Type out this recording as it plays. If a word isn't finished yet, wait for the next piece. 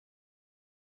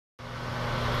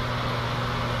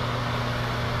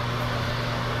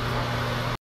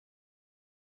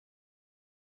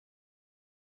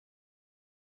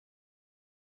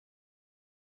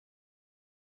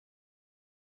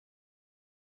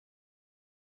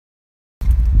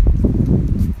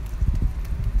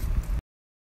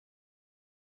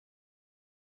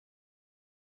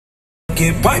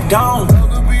get piped down.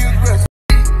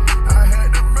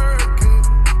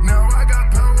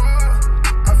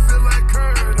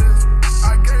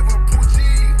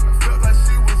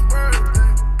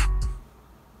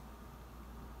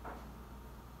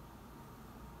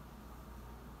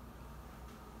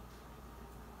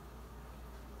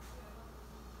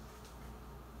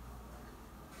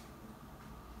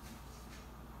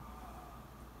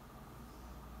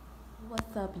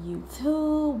 What's up,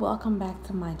 YouTube? Welcome back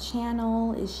to my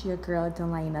channel. It's your girl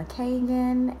Delana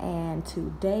Kagan, and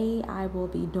today I will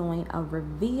be doing a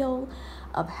reveal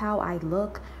of how I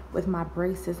look with my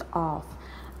braces off.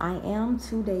 I am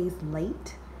 2 days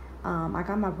late. I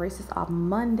got my braces off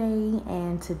Monday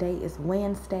and today is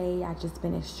Wednesday. I've just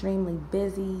been extremely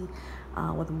busy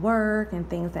with work and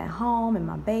things at home and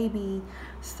my baby.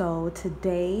 So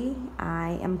today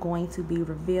I am going to be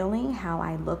revealing how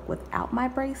I look without my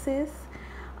braces.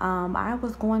 I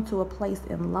was going to a place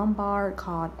in Lombard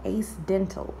called Ace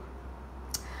Dental.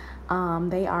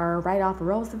 They are right off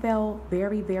Roosevelt.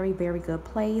 Very good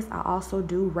place. I also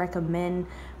do recommend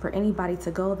for anybody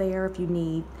to go there if you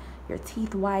need your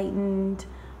teeth whitened,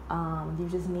 you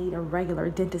just need a regular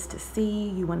dentist to see,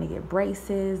 you want to get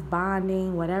braces,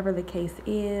 bonding, whatever the case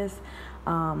is,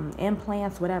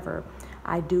 implants, whatever.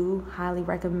 I do highly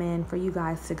recommend for you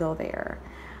guys to go there.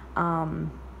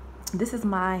 This is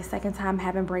my second time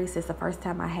having braces. The first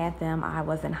time I had them, I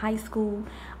was in high school.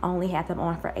 I only had them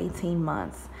on for 18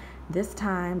 months. This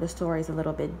time, the story is a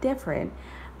little bit different.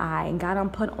 I got them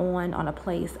put on a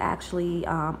place actually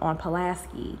on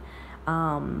Pulaski.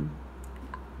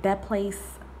 That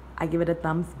place, I give it a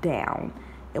thumbs down.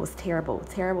 It was terrible.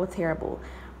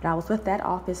 But I was with that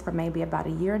office for maybe about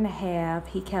 1.5 years.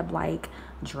 He kept like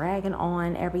dragging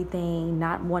on everything,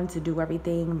 not wanting to do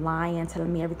everything, lying,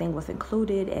 telling me everything was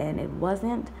included, and it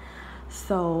wasn't.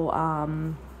 So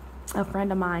a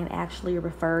friend of mine actually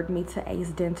referred me to Ace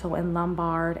Dental in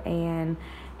Lombard, and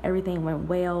everything went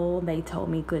well. They told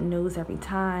me good news every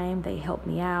time. They helped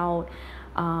me out.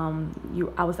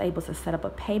 I was able to set up a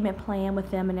payment plan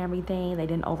with them and everything. They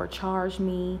didn't overcharge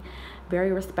me.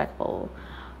 Very respectful.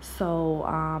 So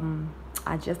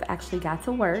I just actually got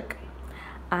to work.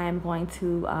 I am going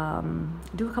to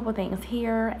do a couple things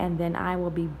here, and then I will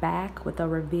be back with a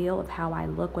reveal of how I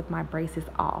look with my braces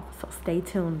off. So stay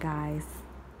tuned, guys.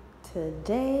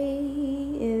 Today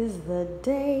is the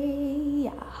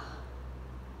day.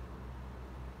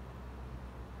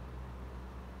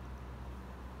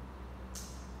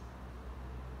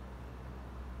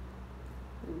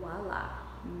 Voila,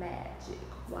 magic.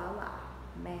 Voila,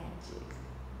 magic.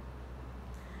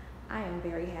 I am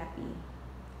very happy,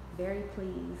 very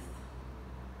pleased.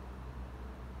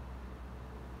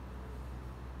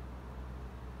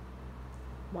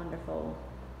 Wonderful,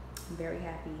 very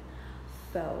happy.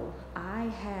 So I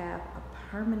have a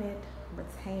permanent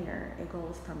retainer. It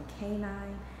goes from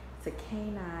canine to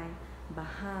canine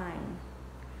behind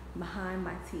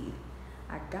my teeth.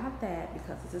 I got that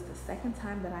because this is the second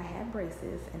time that I had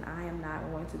braces, and I am not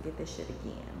going to get this shit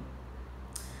again.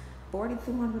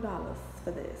 $4,200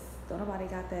 for this. Don't nobody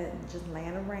got that just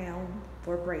laying around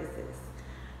for braces.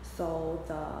 So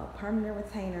the permanent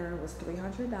retainer was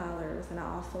 $300, and I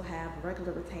also have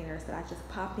regular retainers that I just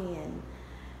pop in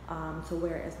to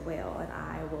wear as well, and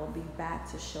I will be back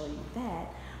to show you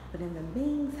that. But in the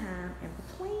meantime, in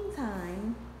between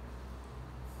time,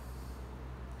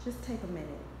 just take a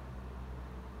minute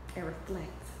and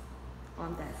reflect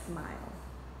on that smile.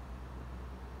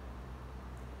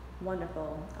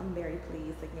 Wonderful. I'm very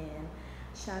pleased again.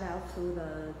 Shout out to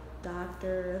the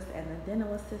doctors and the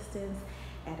dental assistants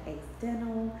at Ace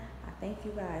Dental. I thank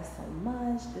you guys so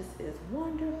much. This is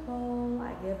wonderful.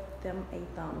 I give them a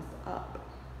thumbs up.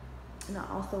 And I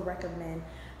also recommend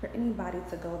for anybody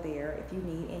to go there if you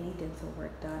need any dental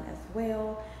work done as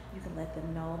well. You can let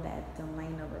them know that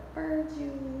Delana referred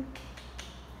you.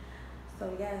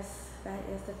 So yes, that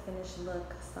is the finished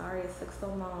look. Sorry it took so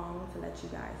long to let you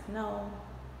guys know.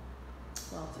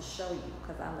 Well, to show you,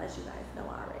 because I let you guys know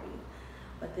already.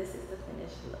 But this is the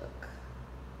finished look.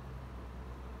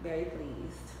 Very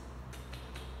pleased.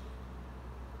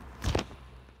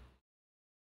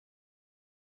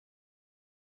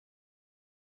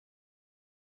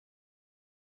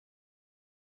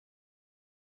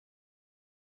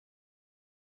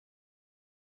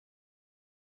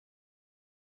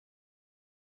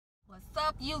 What's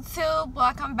up, YouTube?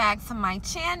 Welcome back to my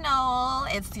channel.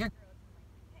 It's your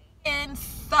and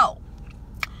so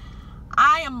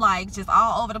I am like just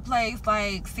all over the place.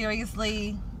 Like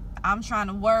seriously, I'm trying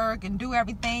to work and do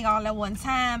everything all at one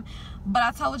time. But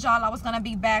I told y'all I was gonna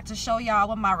be back to show y'all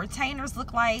what my retainers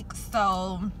look like.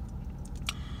 So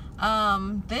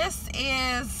This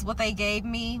is what they gave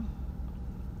me.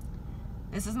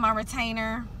 This is my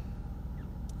retainer.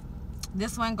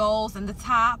 This one goes in the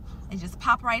top. It just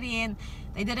pop right in.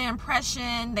 They did an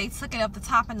impression. They took it up the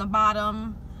top and the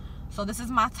bottom. So this is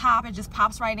my top. It just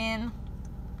pops right in.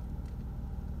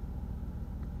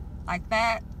 Like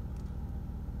that.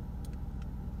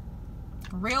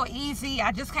 Real easy.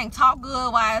 I just can't talk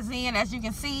good while it's in, as you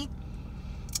can see.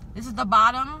 This is the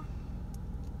bottom.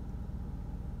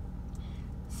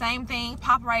 Same thing.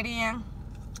 Pop right in.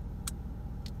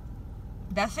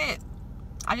 That's it.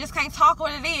 I just can't talk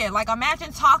with it in. Like,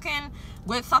 imagine talking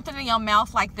with something in your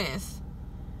mouth like this.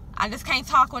 I just can't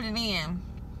talk with it in.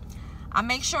 I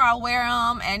make sure I wear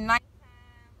them at night.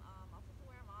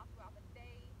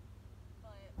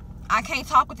 I can't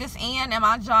talk with this in, and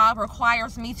my job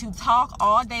requires me to talk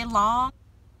all day long.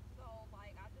 So,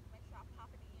 like, I just make sure I pop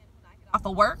it in when I get off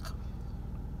of work.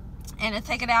 And to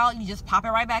take it out, you just pop it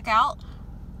right back out.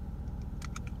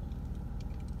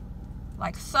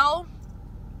 Like so.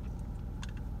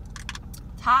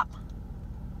 Top.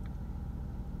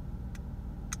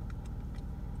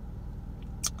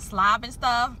 Slab and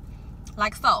stuff.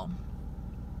 Like so.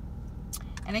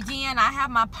 And again, I have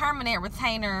my permanent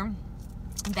retainer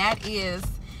that is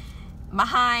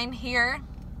behind here,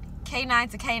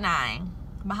 K9 to K9,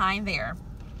 behind there.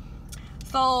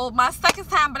 So my second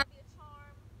time, but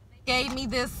they gave me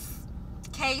this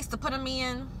case to put them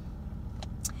in.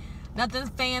 Nothing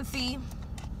fancy.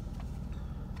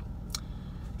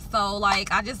 So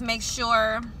like, I just make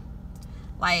sure,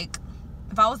 like,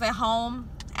 if I was at home,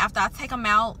 after I take them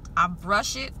out, I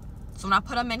brush it. So when I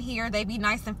put them in here, they be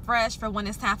nice and fresh for when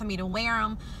it's time for me to wear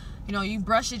them. You know, you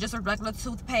brush it just with regular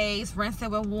toothpaste, rinse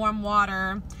it with warm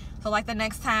water. So like the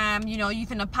next time, you know, you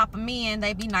finna pop them in,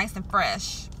 they be nice and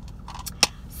fresh.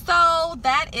 So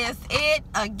that is it.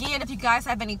 Again, if you guys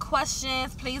have any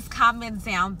questions, please comment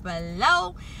down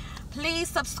below. Please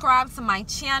subscribe to my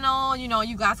channel. You know,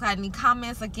 you guys got any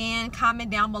comments, again, comment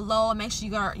down below. Make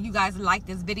sure you guys like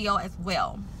this video as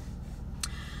well.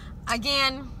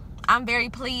 Again, I'm very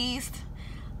pleased.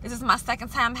 This is my second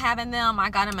time having them. I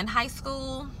got them in high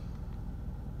school.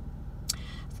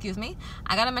 Excuse me.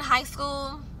 I got them in high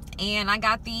school, and I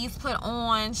got these put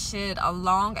on a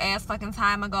long ass fucking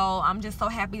time ago. I'm just so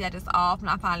happy that it's off and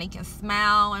I finally can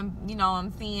smile, and you know what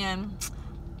I'm saying,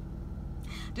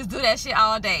 just do that shit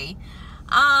all day.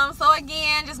 So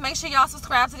again, just make sure y'all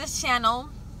subscribe to this channel,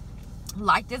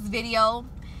 like this video.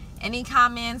 Any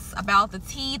comments about the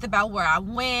teeth, about where I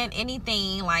went,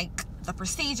 anything like the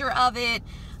procedure of it,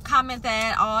 comment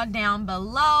that all down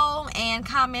below, and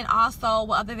comment also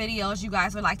what other videos you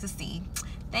guys would like to see.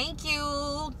 Thank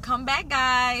you. Come back,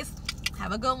 guys.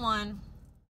 Have a good one.